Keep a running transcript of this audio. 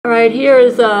Alright, here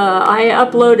is, I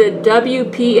uploaded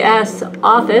WPS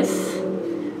Office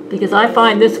because I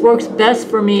find this works best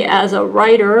for me as a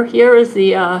writer. Here is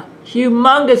the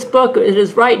humongous book. It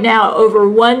is right now over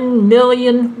 1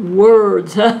 million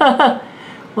words.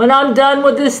 When I'm done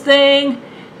with this thing,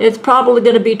 it's probably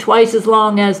going to be twice as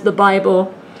long as the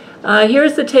Bible.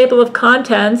 Here's the table of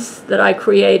contents that I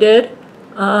created.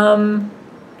 I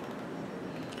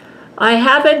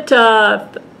haven't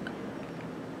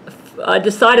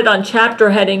decided on chapter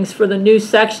headings for the new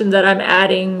section that I'm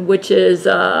adding, which is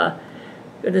going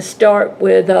to start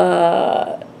with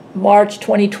March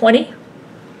 2020.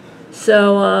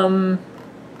 So,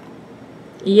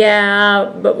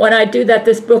 yeah, but when I do that,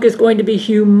 this book is going to be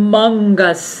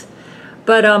humongous.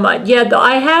 But yeah,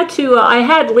 I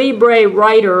had Libre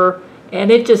Writer, and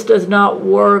it just does not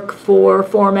work for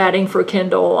formatting for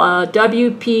Kindle.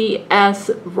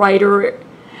 WPS Writer.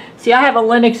 See, I have a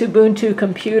Linux Ubuntu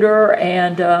computer,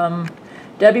 and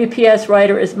WPS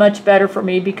Writer is much better for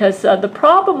me because the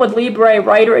problem with Libre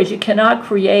Writer is you cannot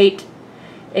create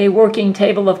a working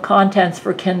table of contents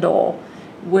for Kindle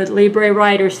with Libre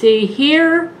Writer. See,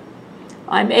 here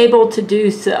I'm able to do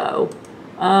so.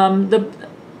 The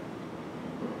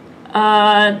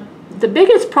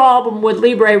biggest problem with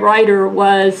Libre Writer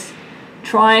was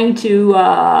trying to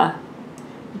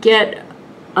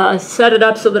set it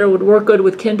up so that it would work good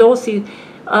with Kindle. See,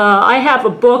 I have a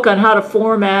book on how to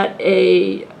format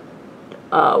a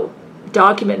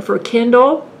document for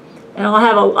Kindle, and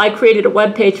I created a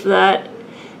web page for that.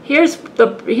 Here's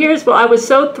what I was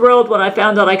so thrilled when I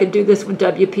found out I could do this with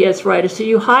WPS Writer. So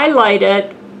you highlight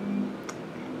it.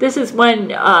 This is when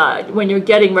you're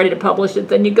getting ready to publish it.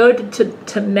 Then you go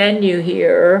to menu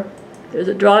here. There's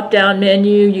a drop-down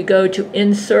menu. You go to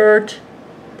Insert.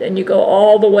 Then you go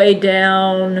all the way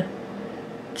down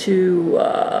to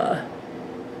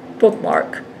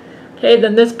Bookmark. Okay,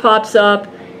 then this pops up.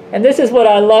 And this is what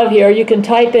I love here. You can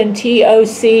type in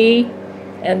TOC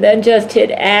and then just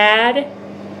hit Add.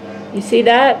 You see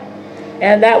that?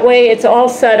 And that way it's all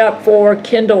set up for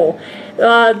Kindle.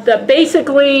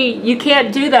 Basically, you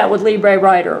can't do that with Libre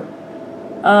Writer.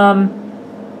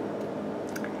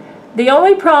 The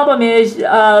only problem is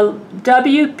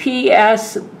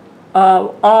WPS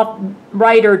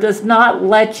Writer does not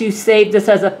let you save this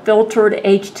as a filtered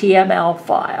HTML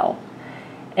file.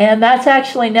 And that's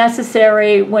actually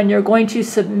necessary when you're going to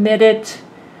submit it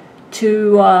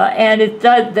to, and it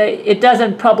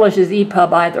doesn't publish as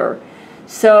EPUB either.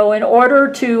 So in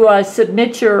order to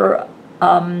submit your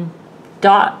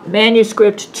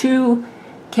manuscript to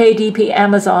KDP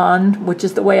Amazon, which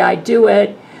is the way I do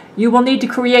it, you will need to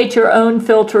create your own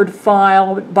filtered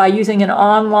file by using an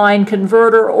online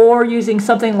converter or using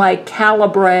something like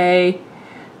Calibre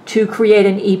to create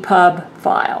an EPUB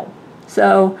file.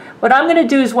 So what I'm going to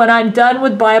do is when I'm done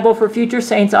with Bible for Future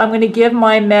Saints, I'm going to give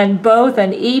my men both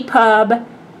an EPUB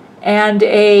and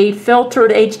a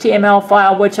filtered HTML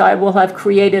file, which I will have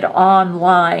created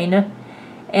online.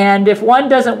 And if one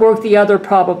doesn't work, the other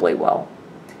probably will.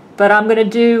 But I'm going to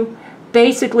do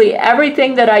basically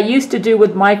everything that I used to do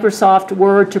with Microsoft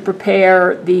Word to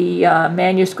prepare the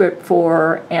manuscript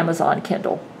for Amazon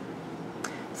Kindle.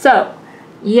 So,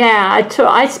 yeah,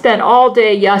 I spent all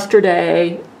day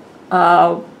yesterday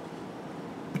going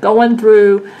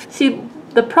through. See,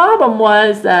 the problem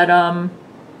was that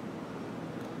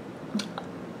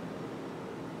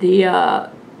the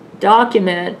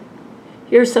document,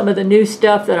 here's some of the new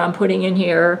stuff that I'm putting in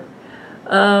here.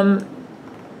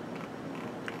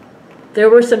 There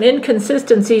were some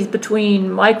inconsistencies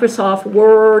between Microsoft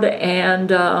Word and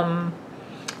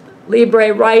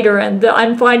Libre Writer, and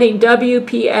I'm finding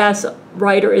WPS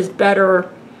Writer is better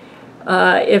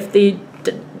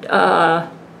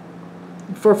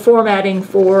for formatting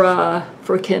for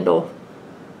Kindle.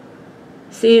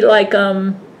 See, like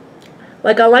I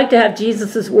like to have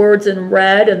Jesus's words in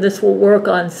red, and this will work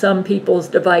on some people's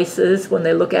devices when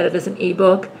they look at it as an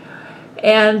ebook.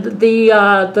 And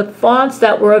the fonts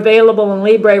that were available in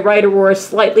Libre Writer were a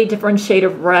slightly different shade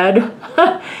of red.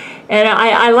 And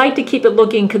I like to keep it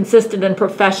looking consistent and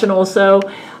professional, so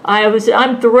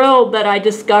I'm thrilled that I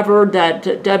discovered that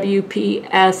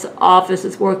WPS Office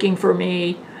is working for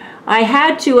me. I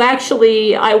had to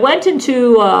actually, I went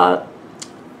into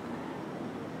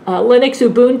Linux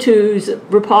Ubuntu's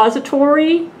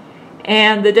repository,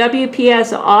 and the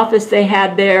WPS Office they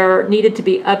had there needed to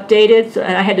be updated,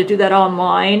 and I had to do that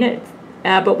online.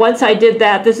 But once I did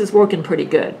that, this is working pretty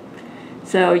good.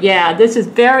 So yeah, this is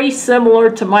very similar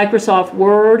to Microsoft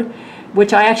Word,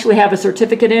 which I actually have a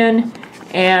certificate in,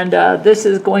 and this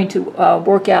is going to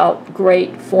work out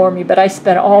great for me. But I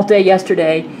spent all day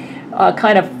yesterday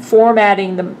kind of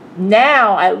formatting them.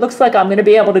 Now it looks like I'm going to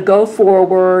be able to go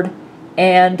forward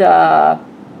and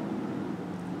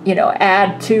you know,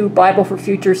 add to Bible for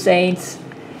Future Saints,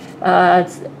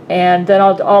 and then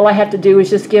all I have to do is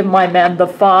just give my men the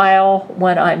file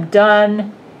when I'm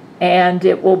done, and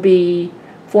it will be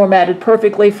formatted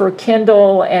perfectly for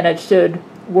Kindle, and it should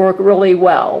work really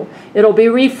well. It'll be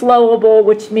reflowable,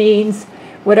 which means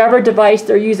whatever device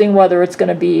they're using, whether it's going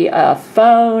to be a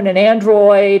phone, an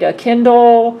Android, a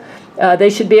Kindle, they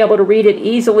should be able to read it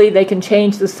easily. They can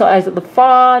change the size of the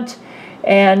font,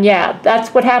 and yeah,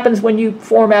 that's what happens when you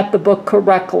format the book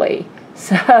correctly.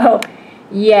 So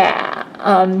yeah,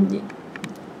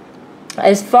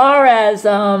 as far as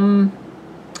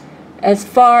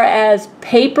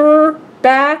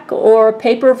paperback or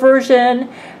paper version,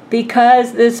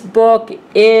 because this book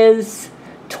is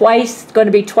going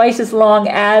to be twice as long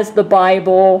as the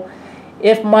Bible,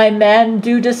 if my men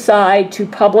do decide to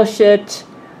publish it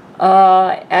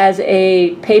as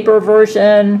a paper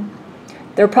version,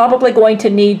 they're probably going to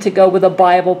need to go with a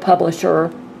Bible publisher,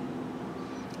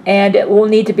 and it will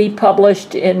need to be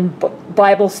published in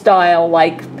Bible style,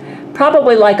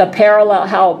 probably like a parallel,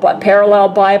 how Parallel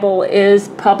Bible is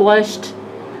published.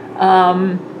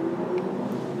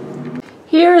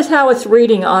 Here's how it's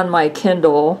reading on my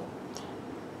Kindle.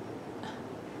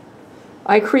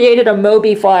 I created a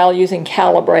Mobi file using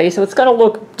Calibre, so it's going to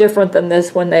look different than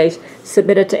this when they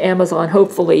submit it to Amazon,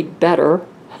 hopefully better.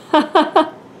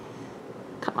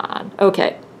 Come on,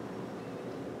 okay.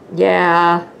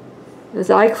 Yeah,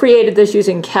 as I created this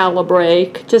using Calibre,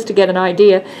 just to get an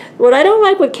idea. What I don't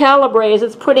like with Calibre is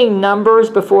it's putting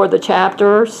numbers before the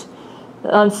chapters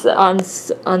on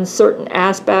certain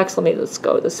aspects. Let's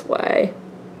go this way.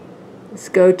 Let's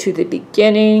go to the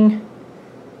beginning.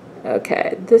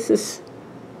 Okay, this is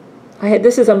a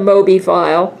Mobi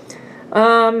file.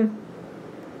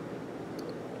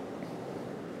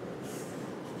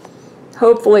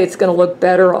 Hopefully it's going to look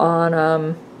better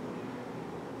on,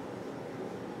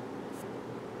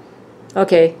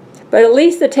 okay, but at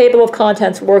least the table of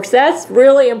contents works. That's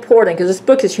really important because this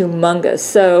book is humongous.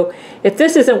 So if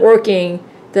this isn't working,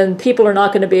 then people are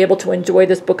not going to be able to enjoy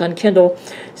this book on Kindle.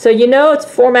 So you know it's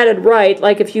formatted right.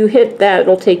 Like if you hit that,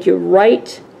 it'll take you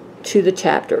right to the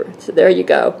chapter. So there you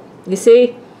go. You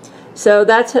see? So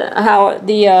that's how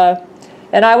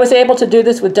and I was able to do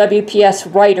this with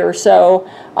WPS Writer, so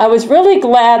I was really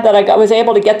glad that I was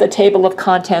able to get the table of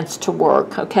contents to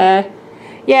work, okay?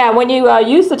 Yeah, when you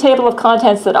use the table of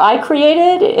contents that I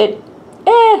created,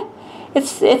 I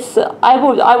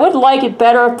would like it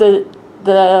better if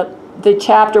the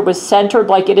chapter was centered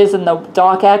like it is in the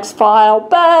docx file,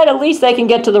 but at least they can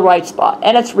get to the right spot,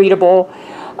 and it's readable.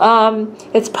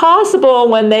 It's possible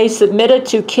when they submit it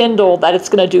to Kindle that it's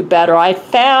going to do better. I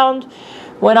found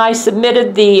when I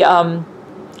submitted the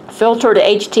filtered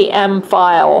HTML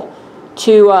file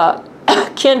to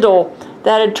Kindle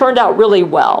that it turned out really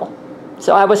well.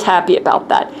 So I was happy about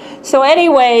that. So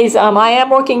anyways, I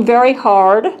am working very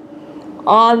hard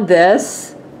on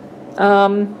this.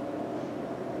 I'm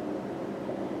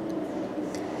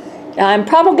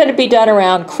probably going to be done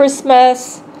around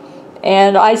Christmas.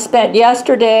 And I spent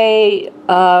yesterday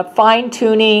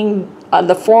fine-tuning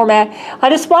the format. I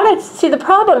just wanted to see, the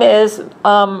problem is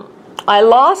I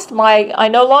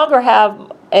no longer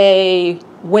have a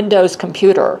Windows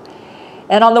computer.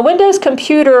 And on the Windows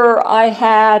computer, I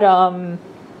had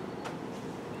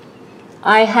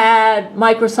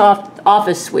Microsoft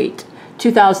Office Suite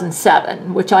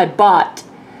 2007, which I bought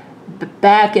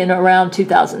back in around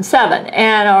 2007,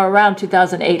 and around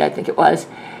 2008, I think it was.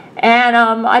 And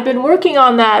I've been working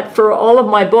on that for all of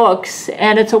my books,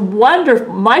 and it's a wonderful.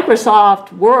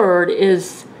 Microsoft Word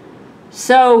is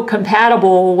so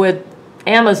compatible with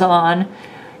Amazon.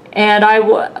 And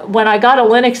when I got a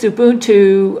Linux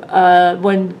Ubuntu,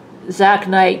 when Zach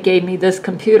Knight gave me this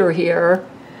computer here,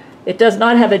 it does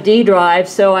not have a D drive,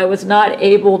 so I was not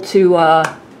able to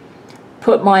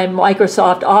put my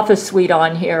Microsoft Office Suite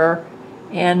on here.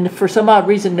 And for some odd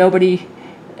reason,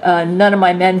 none of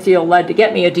my men feel led to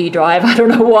get me a D drive. I don't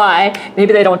know why.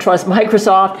 Maybe they don't trust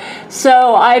Microsoft.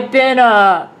 So I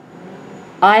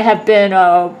have been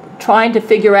trying to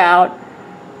figure out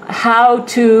how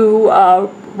to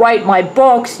write my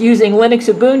books using Linux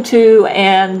Ubuntu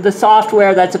and the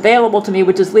software that's available to me,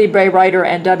 which is LibreWriter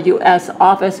and WS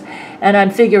Office, and I'm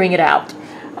figuring it out.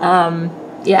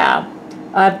 Yeah,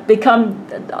 I've become,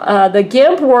 the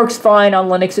GIMP works fine on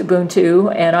Linux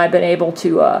Ubuntu, and I've been able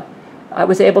to, I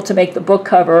was able to make the book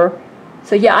cover.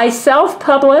 So yeah, I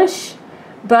self-publish,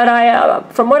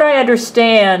 but from what I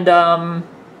understand,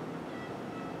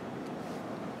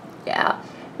 yeah,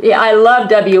 Yeah, I love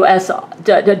WPS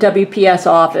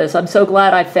Office. I'm so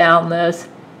glad I found this.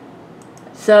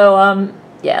 So,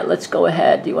 yeah, let's go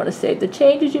ahead. Do you want to save the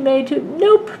changes you made to?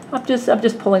 Nope. I'm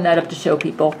just pulling that up to show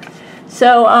people.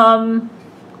 So,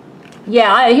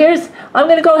 yeah, I'm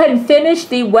going to go ahead and finish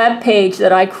the web page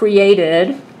that I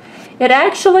created. It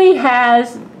actually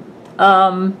has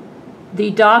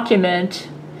the document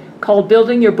called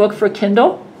Building Your Book for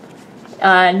Kindle.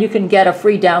 And you can get a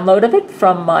free download of it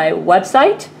from my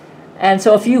website. And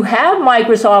so if you have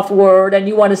Microsoft Word and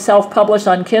you want to self-publish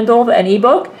on Kindle and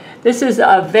ebook, this is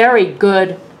a very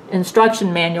good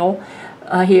instruction manual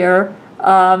here.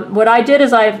 What I did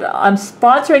is I'm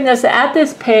sponsoring this at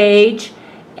this page,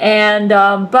 and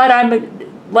but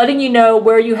I'm letting you know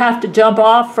where you have to jump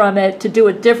off from it to do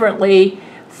it differently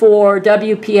for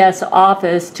WPS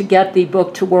Office to get the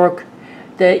book to work,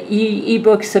 the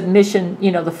ebook submission,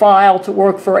 you know, the file to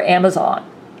work for Amazon.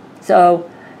 So,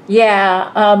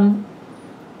 yeah,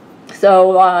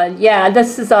 yeah,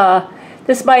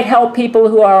 this might help people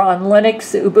who are on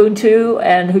Linux, Ubuntu,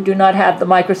 and who do not have the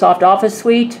Microsoft Office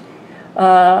suite.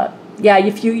 Yeah,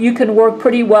 if you can work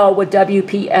pretty well with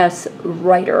WPS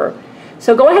Writer.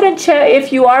 So go ahead and check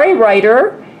if you are a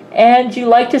writer and you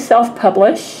like to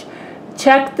self-publish.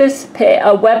 Check this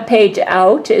web page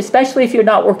out, especially if you're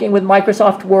not working with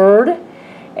Microsoft Word,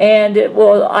 and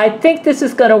I think this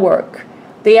is going to work.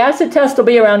 The acid test will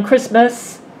be around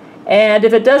Christmas, and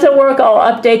if it doesn't work, I'll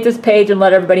update this page and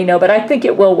let everybody know, but I think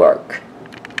it will work.